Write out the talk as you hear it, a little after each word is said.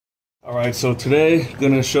Alright, so today I'm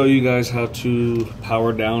going to show you guys how to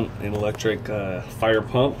power down an electric fire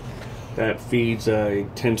pump that feeds a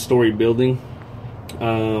 10-story building.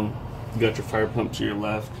 You got your fire pump to your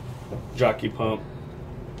left, jockey pump,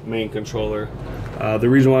 main controller. The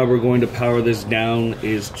reason why we're going to power this down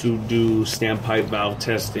is to do standpipe valve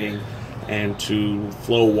testing and to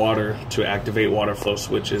flow water to activate water flow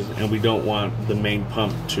switches, and we don't want the main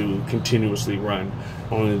pump to continuously run,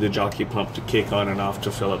 only the jockey pump to kick on and off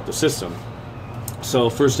to fill up the system. So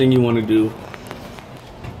first thing you want to do,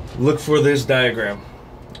 look for this diagram.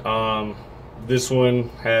 This one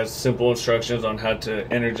has simple instructions on how to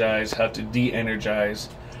energize, how to de-energize.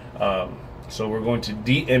 So we're going to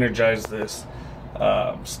de-energize this.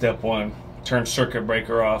 Step one, turn circuit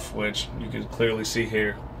breaker off, which you can clearly see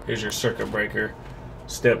here. Here's your circuit breaker.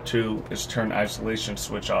 Step two is turn isolation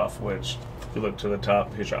switch off, which if you look to the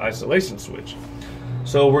top, here's your isolation switch.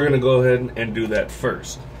 So we're gonna go ahead and do that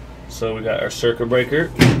first. So we got our circuit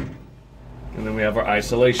breaker, and then we have our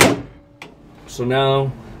isolation. So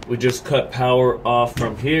now we just cut power off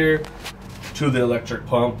from here to the electric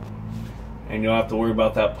pump, and you don't have to worry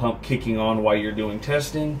about that pump kicking on while you're doing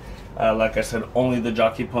testing. Like I said, only the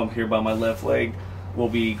jockey pump here by my left leg will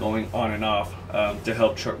be going on and off to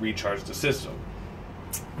help recharge the system.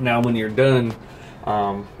 Now when you're done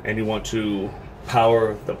and you want to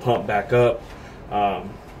power the pump back up,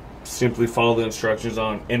 simply follow the instructions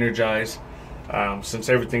on energize. Since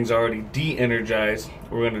everything's already de-energized,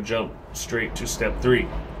 we're going to jump straight to step three.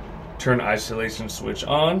 Turn isolation switch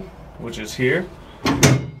on, which is here,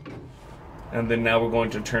 and then now we're going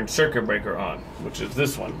to turn circuit breaker on, which is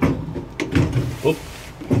this one. Oop.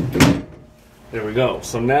 There we go.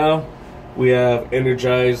 So now we have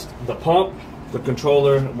energized the pump, the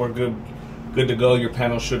controller. We're good to go. Your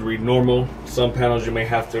panel should read normal. Some panels you may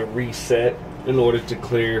have to reset in order to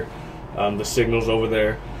clear the signals over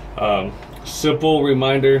there. Simple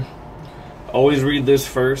reminder, always read this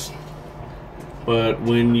first, but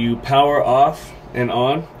when you power off and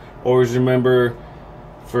on, always remember,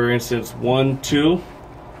 for instance, 1 2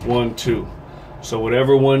 1 2. So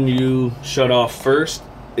whatever one you shut off first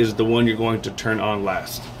is the one you're going to turn on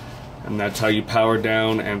last, and that's how you power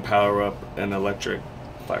down and power up an electric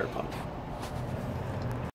fire pump.